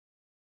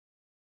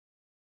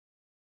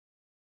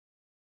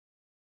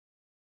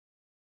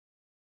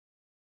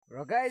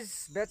र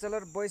guys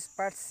bachelor boys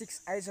part 6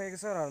 आइसकेको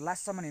छ र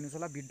लास्टसम्म हेर्नुहोस्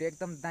होला भिडियो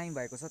एकदम दामी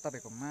भएको छ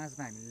तपाईँको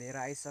माझमा हामी लिएर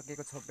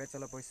आइसकेको छौँ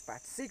ब्याचलर बोइज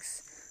पार्ट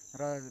 6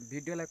 र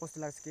भिडियोलाई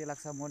कस्तो लाग्छ के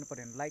लाग्छ मन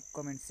पर्यो भने लाइक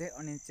कमेन्ट सेयर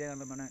अनि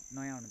च्यानलमा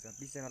नयाँ हुनुहुन्छ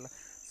प्लिज च्यानललाई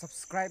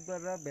सब्सक्राइब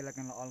गरेर बेल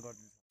आइकनलाई अल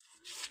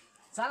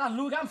गरिदिनुहोस्। साला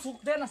लुगा पनि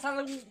सुक्दैन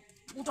साला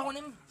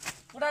उठाउने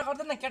पुरा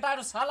गर्दैन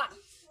केटाहरू साला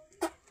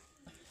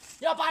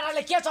यो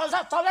पाराले के चल्छ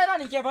चल्दैन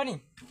नि के पनि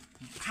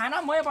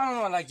खाना मै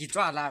बनाउनु लागि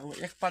चला अब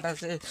एकपल्ट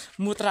चाहिँ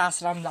मूत्र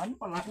आश्रम जानु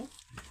पर्ला।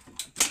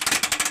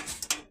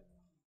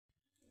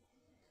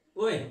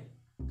 ओए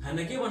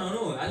खाना के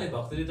बनाउनु अहिले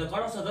भक्तले त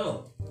कराउँछ त हौ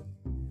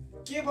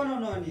के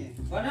बनाउनु अनि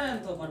बना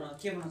न त बना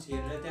के बनाउँछ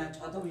हेरेर त्यहाँ छ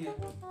त उयो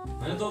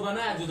हैन तँ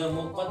बना आज त म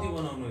कति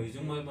बनाउनु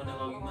हिजो मैले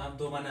बनाएको अघि मा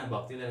तँ बना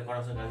भक्तिले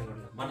कराउँछ गाली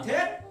गर्छ बना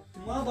थेट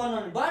म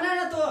बनाउनु बना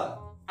न त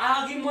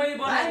अघि मैले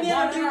भाइ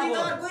मेरो ड्युटी त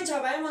बनाएको अर्कै छ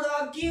भाइ म त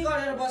अब के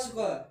गरेर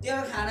बसेको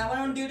तेरो खाना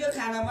बनाउनु ड्युटी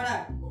खाना बना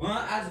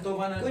आज तँ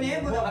बना कुनै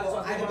म त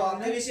आज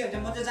भक्ति रिसी हुन्छ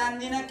म त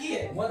जान्दिन के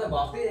म त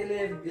भक्तिले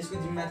यसको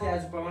जिम्मा थिए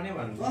आज पकाउने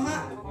भन्नु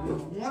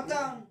म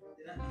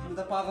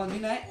त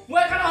पकाउँदिन है म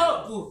एकटा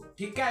हो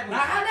ठिक्कै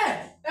राखाने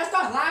यस्तो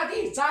लागी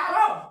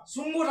चारो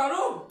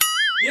सुँगुरहरू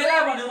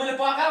यसलाई भने मैले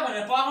पका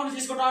भनेर पकाउनु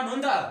त्यसको टर्न हो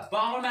नि त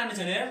पकाउनु मान्ने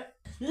छैन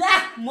ला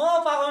म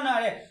पकाउन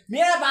अरे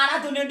मेरो भाँडा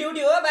धुने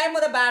ड्युटी हो भाइ म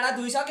त भाँडा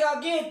धुइसक्यो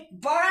अघि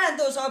पका न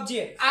त सब्जी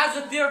आज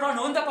तेरो टर्न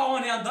हो नि त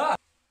पकाउने अन्त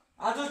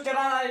आज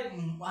तेरालाई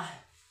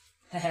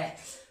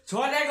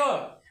छोडेको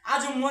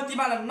आज म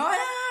तिमीलाई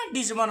नयाँ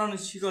डिस बनाउनु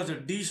सिकाउँछु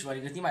डिस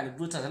भनेको तिमीहरूले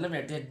बुझ्छ ल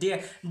भेट्यो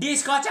डिस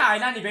कच्चा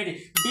होइन नि फेरि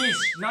डिस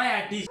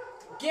नयाँ डिस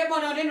के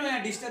बनाउने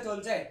नयाँ डिस त तोल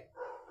चाहिँ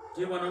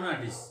के बनाउनु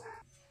आँटिस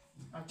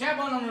के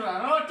बनाउनु र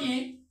रोटी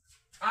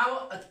अब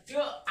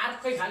त्यो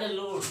अर्कै खाले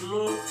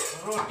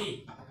रोटी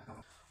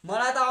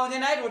मलाई त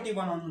आउँदैन है रोटी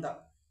बनाउनु त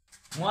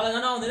मलाई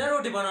झन् आउँदैन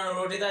रोटी बनाउनु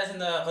रोटी त एकछिन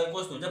त खै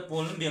कस्तो हुन्छ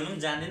पोल्नु बेल्नु पनि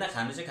जान्दिनँ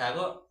खानु चाहिँ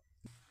खाएको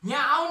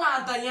यहाँ आउ न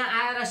अन्त यहाँ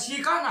आएर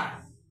सिक न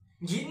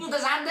घिच्नु त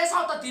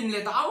जान्दैछौ त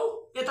तिमीले त आऊ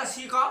यता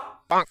सिक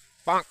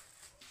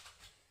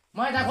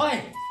मैदा खोइ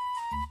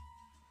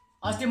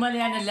अस्ति मैले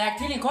यहाँ ल्याएको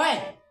थिएँ नि खोइ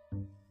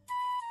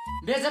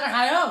बेचेर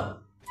खायो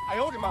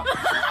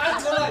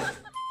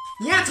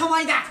यहाँ छ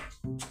मैदा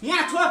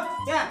यहाँ छ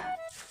त्यहाँ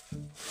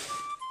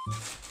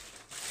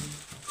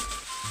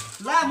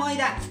ला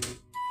मैदा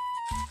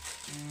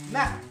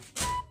ला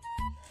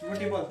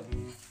रोटी बोल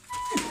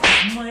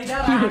मैदा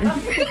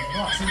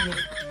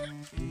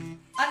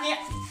अनि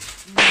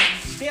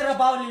तेरो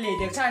बाउले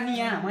ल्याइदिएको छ अनि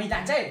यहाँ मैदा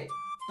चाहिँ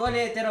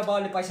तँले तेरो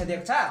बाउले पैसा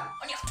दिएको छ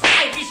अनि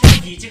आइपिसले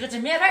घिचेको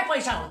चाहिँ मेरै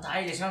पैसा हो त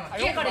अहिलेसम्म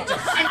के गरेको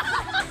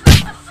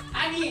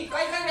अनि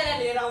कहिले कहिले बेला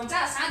लिएर आउँछ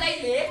सधैँ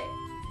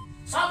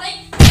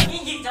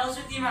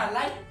घिचाउँछु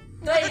तिमीहरूलाई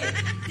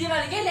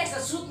तिमीहरूले के ल्याएको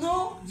छ सुत्नु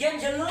गेम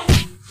खेल्नु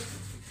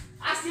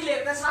अस्ति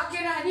लिएर त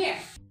सकेन अनि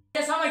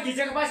यसम्म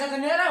घिचेको पैसा त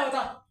मेरै हो त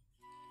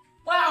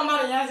पहिला अमार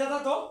यहाँ जा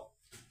त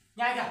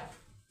यहाँ जा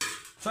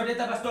छोडे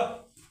त बस्तो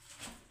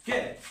के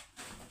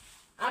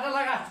आटा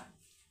लगा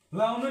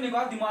लाउनु नि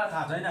कति मलाई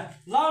थाहा छैन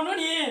लाउनु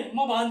नि म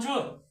भन्छु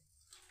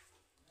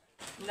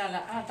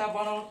यिनीहरूलाई आटा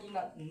बनाउनु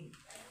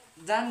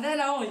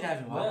जान्दैन हौ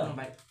यिनीहरू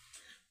भाइ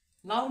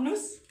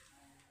लाउनुहोस्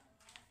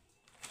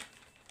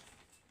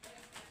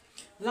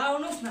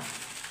लाउनुहोस् न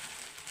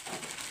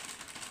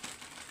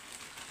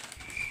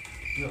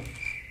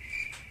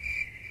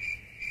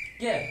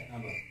के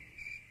अब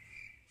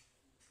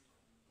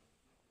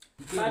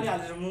पानी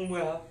हालेर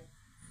मुङो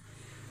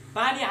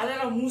पानी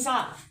हालेर मुसा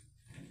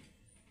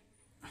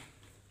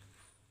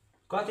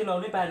कति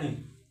लाउने पानी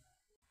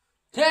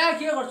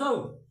के गर्छौ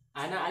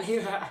होइन अलि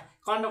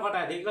कन्ड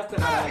कटादेखि कस्तो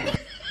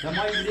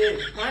मैले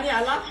पानी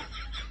हाल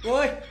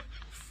ओइ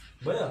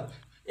भयो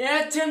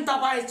एकछिन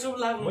तपाईँ चुप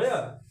लाग्नु भयो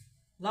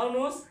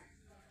लाउनुहोस्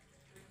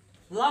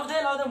लाउँदै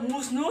लाउँदै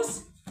मुस्नुहोस्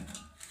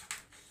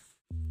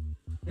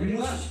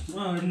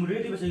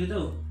रेडी भइसक्यो त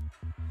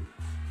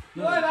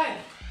ओइ भाइ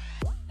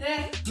ए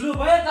लु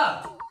भयो त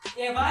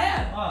ए भयो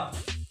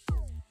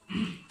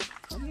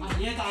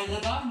यो त अहिले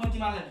त म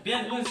तिमीलाई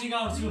बेल्नु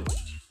सिकाउँछु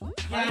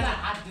यहाँ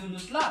हात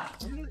धुनुहोस् ल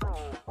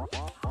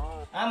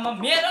आमा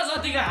मेरो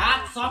जतिको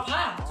हात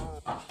सफा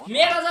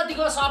मेरो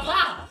जतिको सफा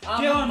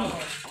के गर्नु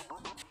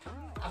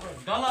अब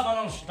डल्ला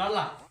बनाउनुहोस्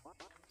डल्ला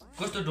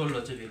कस्तो डल्लो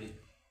चाहिँ फेरि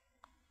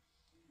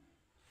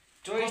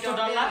कस्तो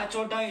डल्ला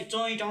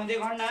चोइटाउँदै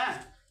गर न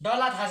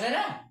डल्ला थाहा छैन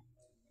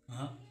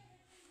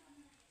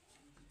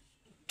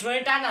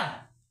टोइटा न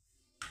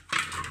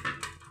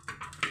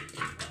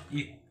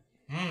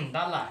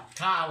डल्ला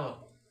खा अब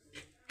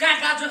कहाँ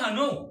काँचो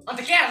खानु अन्त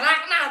के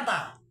राख्न अन्त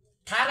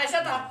थाहा रहेछ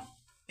त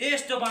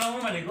यस्तो बनाउनु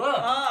भनेको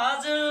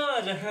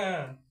हजुर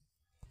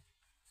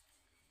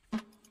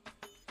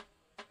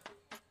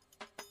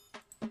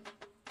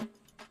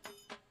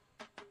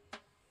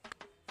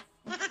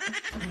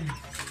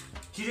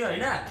चिऱ्यो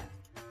होइन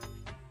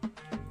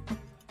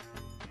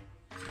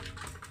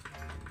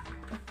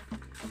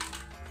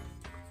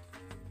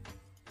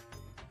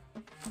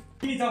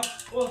तिमी जाऊ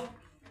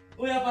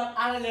उयो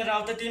आटा लिएर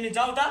आऊ त तिमी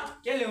जाऊ त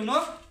के ल्याउनु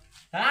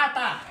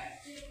आटा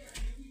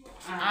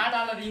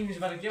आटालाई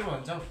इङ्ग्लिसबाट के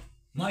भन्छौ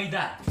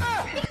मैदा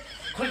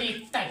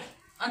खोलिटाइ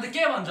अन्त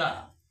के भन्छ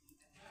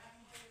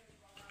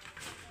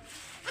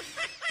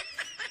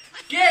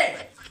के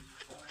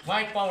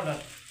व्हाइट पाउडर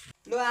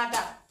लु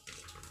आटा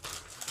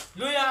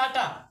लु यो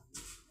आटा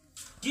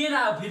के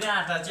र फेरि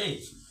आटा चाहिँ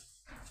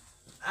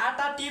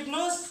आटा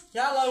टिप्नुस्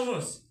यहाँ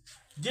लाउनुस्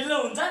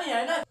गिलो हुन्छ नि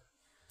हैन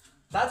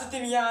दाजु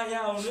तिमी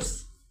यहाँ आउनुस्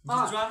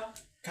बिचमा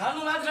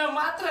खानु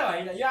मात्र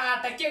होइन यो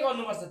आटा के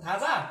गर्नुपर्छ थाहा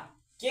छ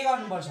के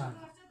गर्नुपर्छ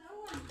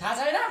थाहा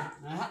छैन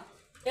अहँ,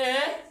 ए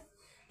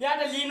यहाँ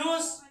त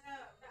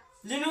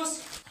लिनुस्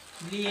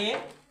लिए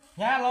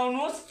यहाँ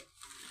लाउनुस्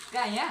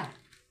कहाँ यहाँ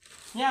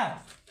यहाँ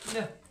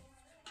लु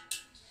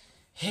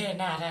हे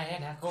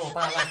नारायण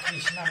गोपाल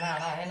कृष्ण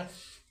नारायण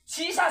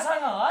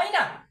सिसासँग होइन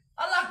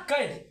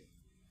अलग्गै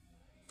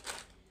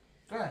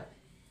कहाँ?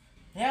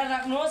 यहाँ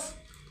राख्नुहोस्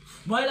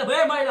मैला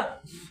भयो मैला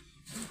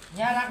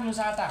यहाँ राख्नुहोस्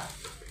आटा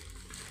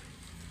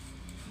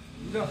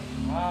लु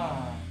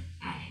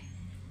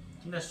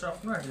तिमीलाई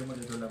सक्नु आँट्यो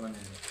मैले डोला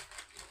बनाएर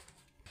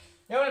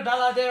एउटा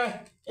डल्ला दियो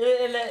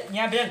यसले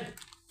यहाँ बेल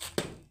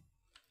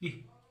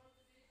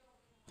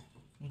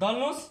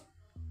दल्नुहोस्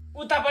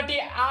उतापट्टि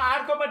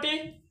अर्कोपट्टि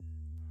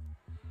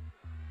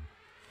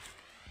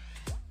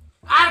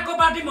अर्को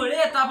पार्टी मैले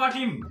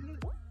यतापट्टि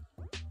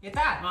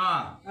यता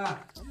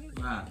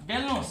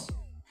बेल्नुहोस्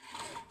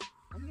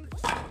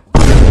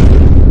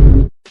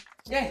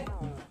ए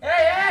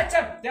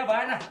छेम त्यो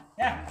भएन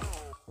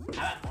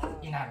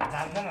यिनीहरू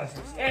जान्दैन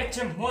ए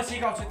छेम म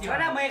सिकाउँछु त्यो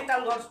होइन म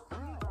एकताल गर्छु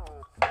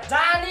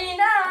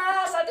जानिन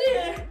साथी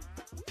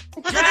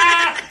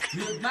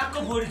यो नाकको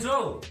फोडी छौ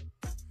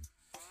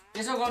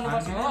यसो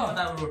गर्नुपर्छ हो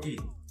तारो रोटी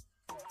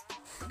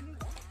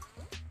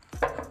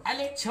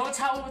अलिक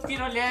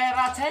छेउछाउतिर ल्याएर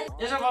चाहिँ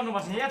यसो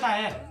गर्नुपर्छ यता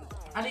हेर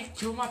अलिक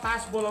छेउमा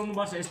पास बोलाउनु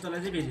पर्छ यस्तोलाई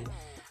चाहिँ फेरि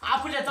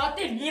आफूले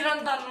जति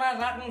निरन्तरमा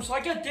राख्नु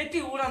सक्यो त्यति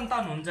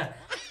उडन्तन हुन्छ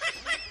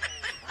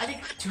अलिक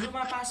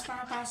छेउमा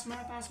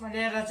पासमा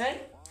ल्याएर चाहिँ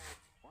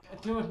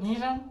त्यो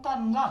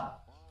निरन्तन ल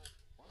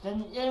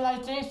त्यहाँदेखि यसलाई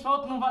चाहिँ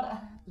सोध्नु पर्छ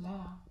ल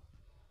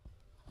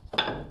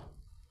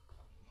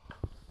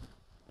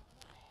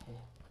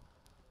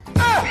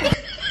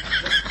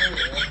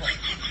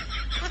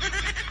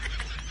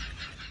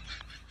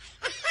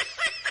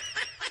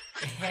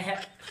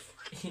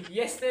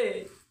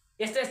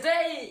यस्तै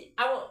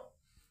अब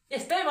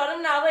यस्तै भनौँ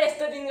न अब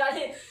यस्तो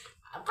दिनलाई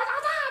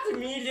कता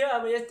मिल्यो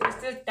अब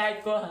यस्तै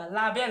टाइपको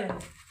लाबेल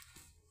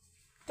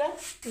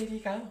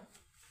तेरिका हो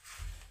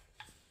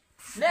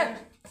लेख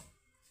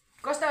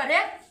कस्तो अरे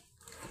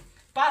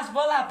पास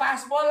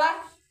बोला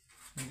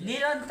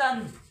निरन्तन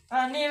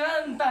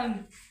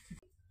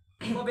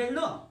म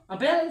बेल्नु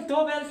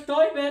बेल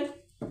तोइ बेल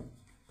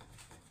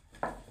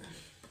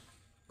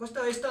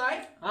कस्तो यस्तो है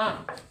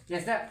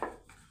त्यस्तै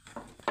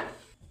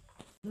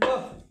ल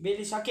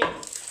बेलिसके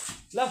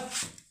ल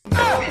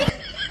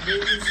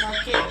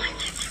बेलिसके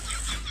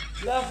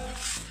ल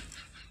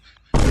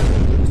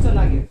कस्तो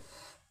लाग्यो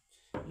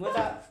म त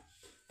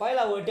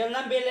पहिला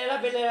होटेलमा पनि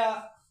बेलेर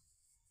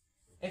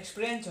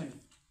एक्सपिरियन्स हो नि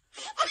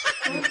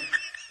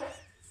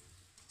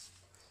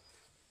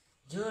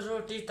यो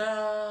रोटी त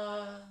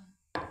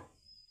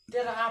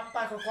तेरो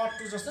आप्पाको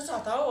कट्टु जस्तो छ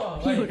त हौ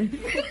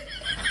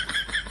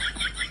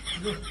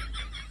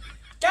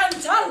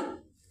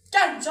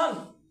क्यान्सल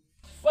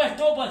ओए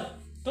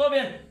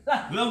तोबेल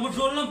ल म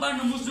डोल्न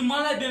पार्नु मुस्नु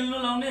मलाई बेल्नु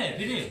लाउने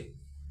फेरि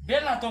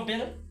बेल न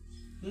तोबेल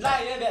ल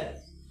यो बेल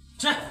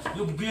छ्या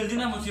यो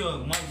बेल्दिनँ म त्यो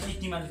म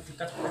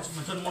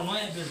तिमीले म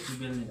नयाँ बेल्छु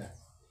बेल्ने भए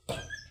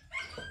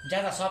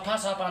ज्यादा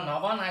सफा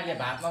नभन अहिले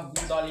भातमा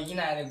गु दलिकन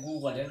अहिले गु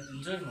गरेर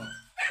दिन्छु नि म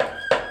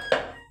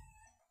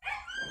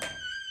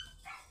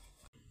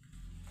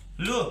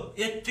लु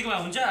यतिकोमा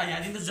हुन्छ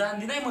यहाँदेखि त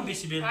जान्दिनँ म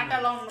बेसी बेल्नु आटा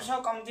लाउनु पर्छ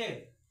कम्ती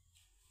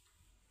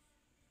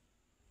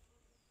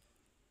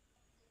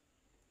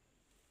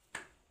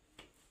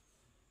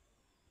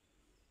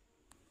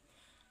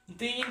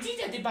दुई इन्ची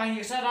जति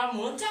बाँकी छ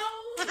राम्रो हुन्छ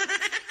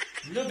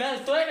लु बेल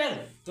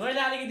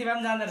तोइले अलिकति भए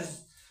पनि जाँदो रहेछ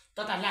त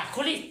ला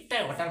खोली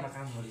त्यही होटलमा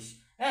काम गरिस्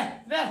ए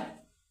बेल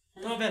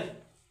तँ बेल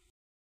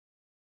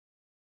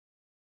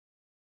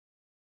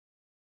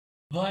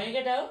भयो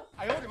केटा हो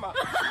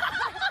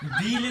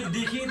बिलेको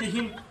देखि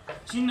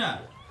सुन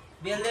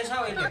बेल्दैछ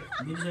अहिले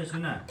बिल्छ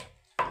सुन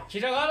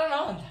छिटो गर न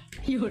हौ अन्त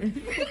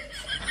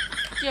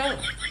के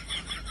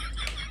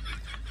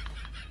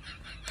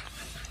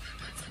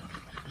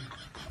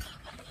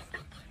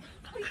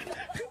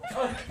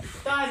हौ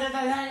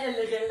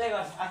यसले बेल्दै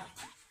गर्छ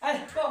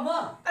म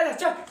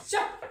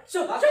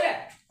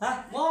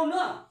म आउनु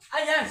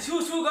यहाँ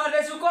सु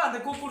गर्दैछु को अन्त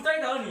कुकुर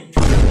चाहिँ हो नि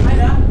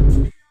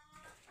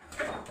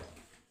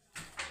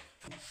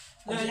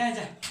यहाँ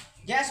जा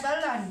ग्यास बाल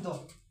न अनि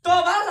त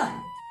बाल न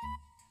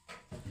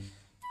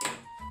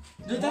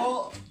म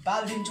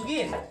बाल दिन्छु कि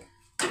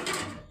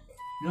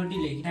रोटी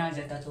ल्याइकन आउँछ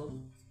त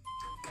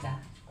तँ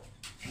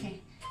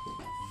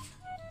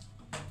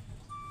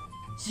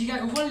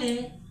सिकाएको कसले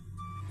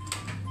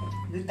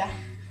दुईटा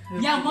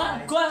यहाँ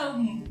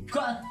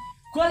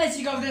कसले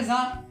सिकाउँदैछ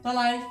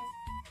तँलाई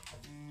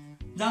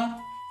जा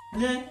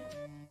ले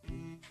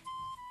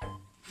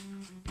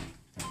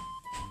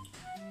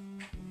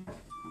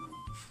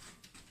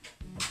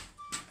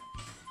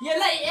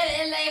यसलाई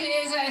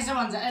यसो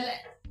भन्छ यसलाई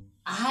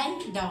हाई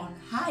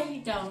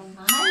डाउन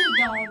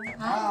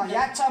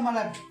याद छ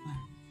मलाई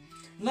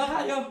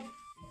लगायो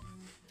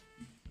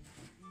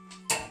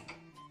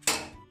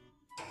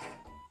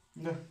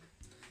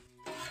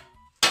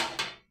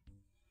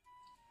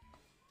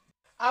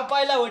अब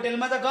पहिला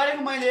होटेलमा त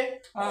गरेको मैले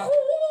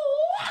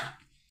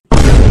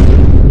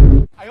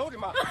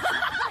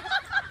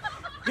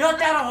यो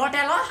तेरो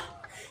होटेल हो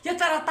यो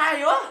तेरो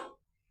ताई हो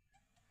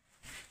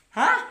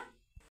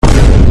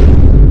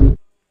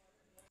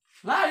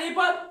ल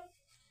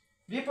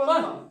रिपल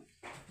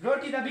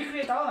रोटी त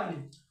बिग्रियो त हो अनि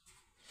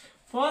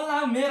फोन ला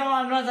मेरोमा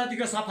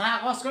नजतिको सफा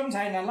कसको पनि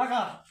छैन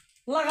लगा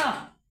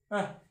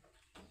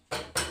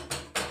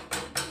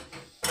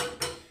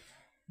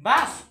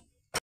बास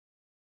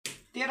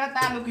तेरो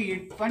तालुको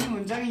हिट पनि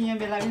हुन्छ कि यहाँ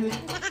बेला बेला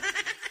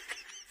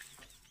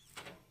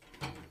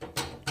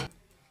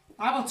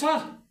अब चल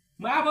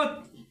म अब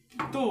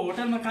तँ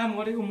होटलमा काम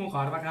गरेको म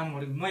घरमा काम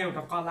गरेको म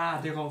एउटा कला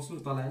देखाउँछु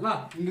तँलाई ल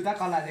तिम्रो त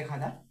कला देखा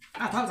त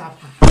आथा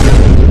झापा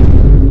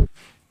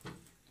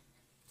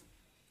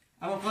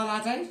अब कला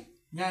चाहिँ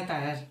यहाँ त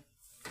हेर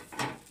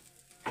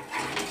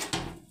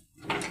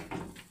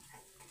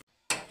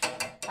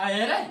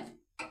हेर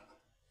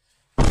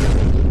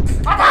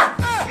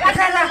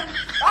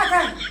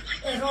है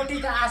रोटी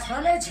त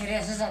आसमानै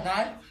छिरेछ त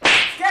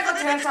के को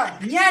छ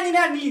यहाँनिर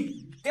नि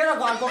तेरो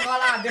घरको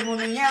कला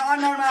देखाउनु यहाँ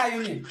अनुहारमा आयो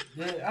नि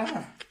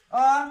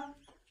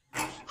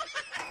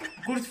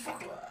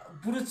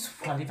पुरुष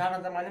फलिफामा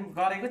त मैले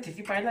गरेको थिएँ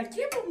कि पहिला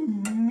के पो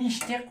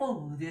मिस्टेक पो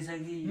हुँदैछ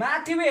कि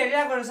माथि पो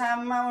हेरिरहेको रहेछ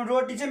आमा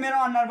रोटी चाहिँ मेरो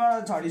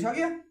अनुहारबाट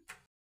झरिसक्यो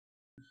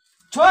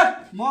छोड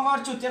म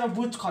गर्छु तेरो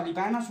बुझ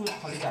खलिपाएन सुझ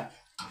खलिपा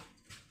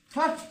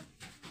छोड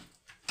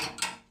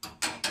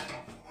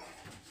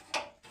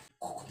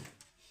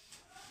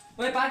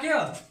ओइ पाक्यो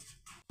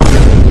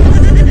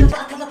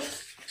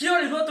के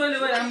गरेको तैँले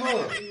गएर राम्रो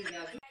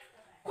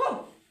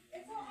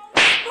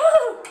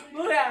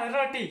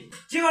रोटी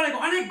के गरेको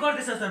अनेक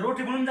गर्दैछ त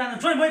रोटी बनाउनु जानु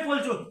छोइ मै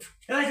पोल्छु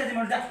यसलाई चाहिँ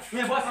तिमीहरू जा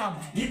यहाँ बस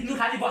हिँड्नु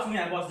खालि बस्नु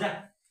यहाँ बस जा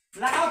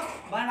लगाऊ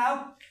बनाऊ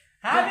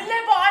हामीले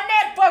पो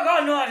अनेक पो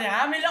गर्नु अरे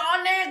हामीले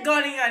अनेक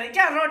गऱ्यौँ अरे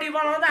क्या रोटी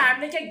बनाउँदा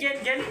हामीले के गेम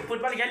खेल्यौँ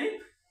फुटबल खेल्यौँ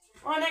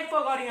अनेक पो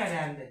गऱ्यौँ अरे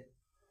हामीले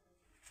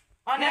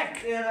अनेक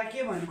एउटा के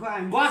भनेको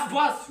हामी बस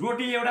बस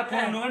रोटी एउटा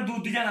पकाउनु भने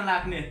दुध दुईजना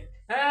लाग्ने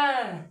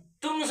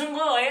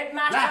तुङसुङको हेड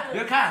ला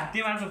यो खा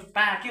तिमीहरूको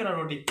पाक्यो र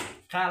रोटी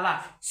खा ला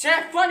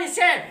सेफ पनि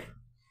सेफ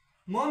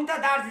म पनि त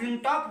दार्जिलिङ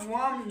टप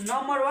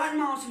नम्बर 1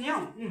 मा आउँछु नि हौ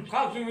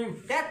खाऊ तिमी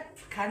त्यहाँ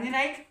खाँदिन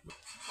है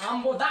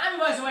आम्बो दामी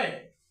भएछ भाइ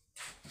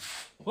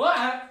हो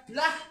ल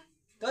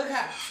तँ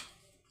खा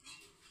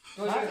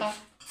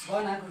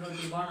बनाएको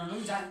रोटी बनाउनु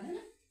पनि जान्दैन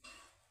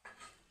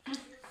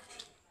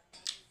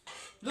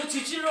लु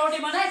छिटो रोटी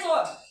बनाए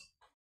तँ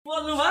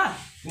बोल्नु भयो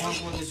म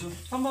बोल्दैछु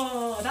अम्बो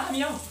दामी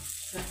हौ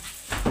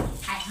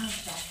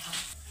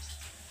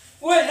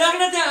ओइ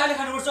राख्न त्यहाँ अहिले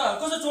खानुपर्छ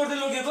कसो चोर्दै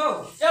लगेको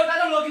एउटा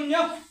त लगिन् नि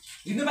हौ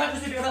हिँड्नु भएको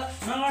जस्तो एउटा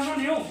नगर्नु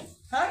नि हौ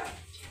है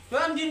तँ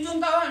पनि दिन्छौ नि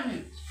त हो अनि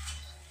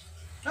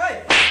है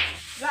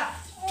ल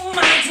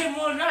मान्छे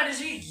मर्नु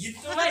आँटेपछि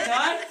घिच्नुमै छ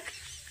है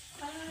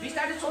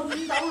बिस्तारै सोध्नु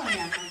नि त हो अनि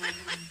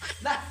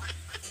ल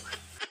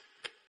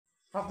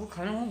पक्कु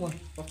खानु हो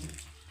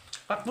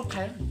पक्कु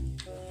खायो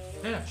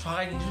ए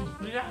सघाइदिन्छु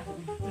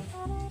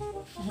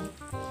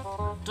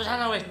तँ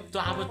जान भाइ तँ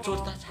अब चोर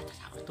त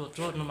तँ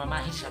चोर्नुमा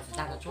माहिर छ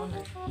जान चोर न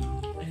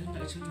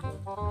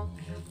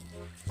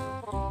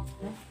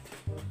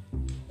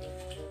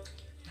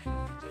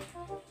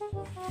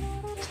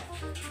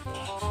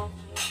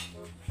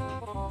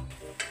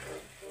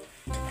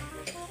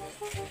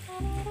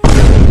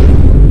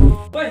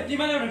ओइ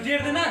तिमीलाई एउटा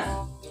टेर्दैन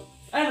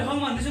अहिले हम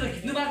भन्दैछु त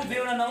खिच्नु भएको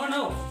बेहोरा नगर्न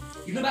हौ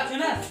खिच्नु भएको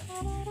छैन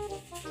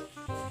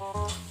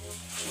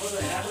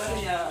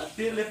यहाँ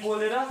तेलले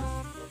पोलेर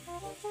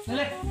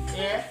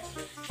ए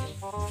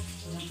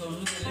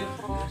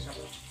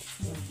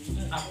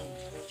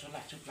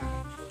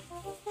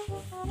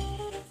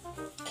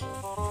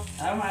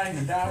अब आएको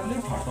घन्टा अरूले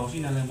खटाउँछु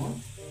यिनीहरूलाई म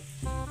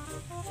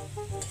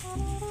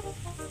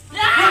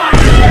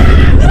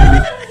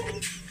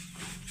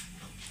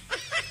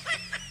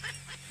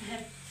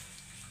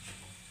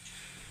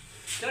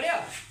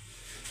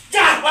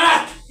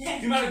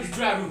तिमीहरू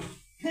भित्रहरू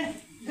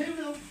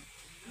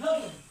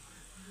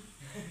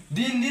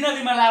दिन्दिन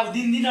तिमीलाई अब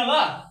दिन्दिन ल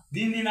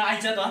दिन्दिन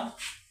आइज त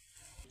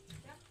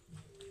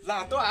ल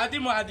तँ आधी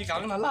म आधी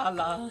खाऊ न ल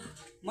ल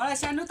मलाई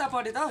सानो त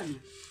पऱ्यो त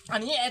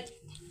अनि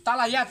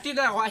तँलाई याद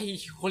तिर्दा वाही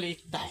खोले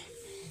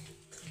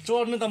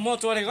चोर्नु त म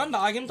चोरेको नि त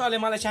अघि पनि तँले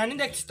मलाई सानो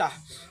देख्छस् त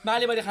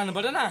बाली बाली खानु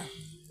पर्दैन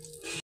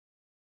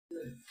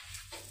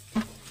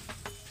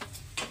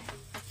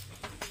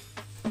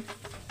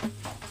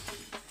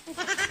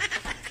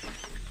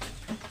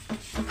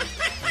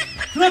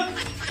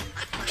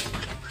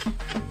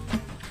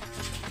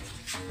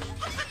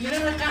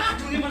कहाँ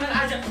टुनी बनाएर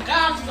आज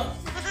कहाँ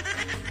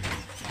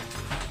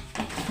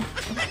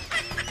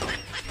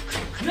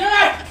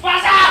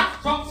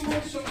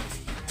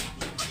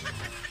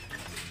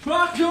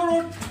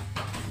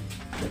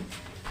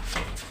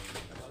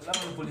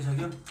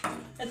पोलिसक्यो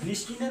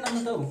निस्किँदैन म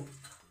त हौ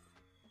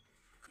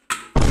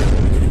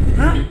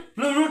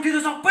ल रोटी त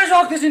सबै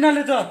सक्दैछ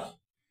यिनीहरूले त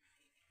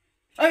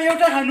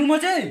एउटा खानु म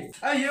चाहिँ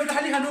एउटा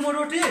खालि खानु म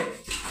रोटी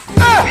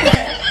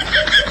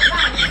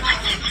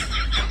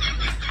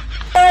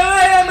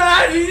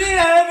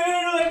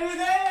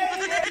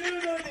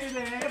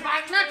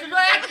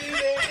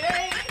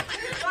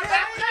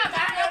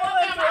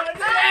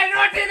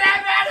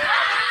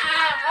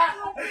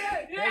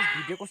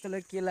भिडियो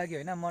कस्तोलाई के लाग्यो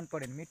होइन मन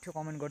पऱ्यो भने मिठो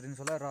कमेन्ट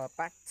गरिदिनुहोस् होला र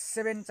पार्ट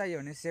 7 चाहियो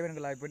भने 7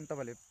 को लागि पनि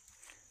तपाईँले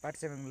पार्ट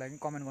 7 को लागि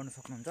कमेन्ट गर्नु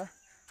सक्नुहुन्छ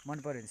मन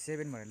पऱ्यो भने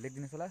 7 भनेर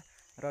लेखिदिनुहोस् होला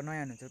र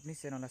नयाँ हुनुहुन्छ पनि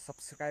च्यानललाई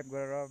सब्सक्राइब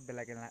गरेर बेल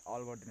आइकनलाई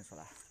अल गरिदिनुहोस्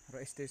होला र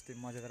यस्तै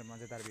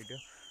मजेदार भिडियो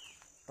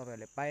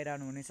तपाईँहरूले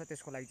पाइरहनु हुनेछ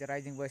त्यसको लागि चाहिँ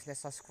राइजिङ बोइसलाई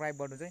सब्सक्राइब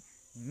गर्नु चाहिँ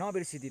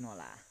नबिर्सिदिनु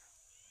होला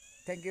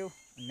thank you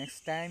next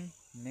time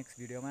next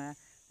भिडियोमा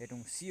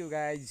भेटौँ सी यू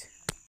गाइज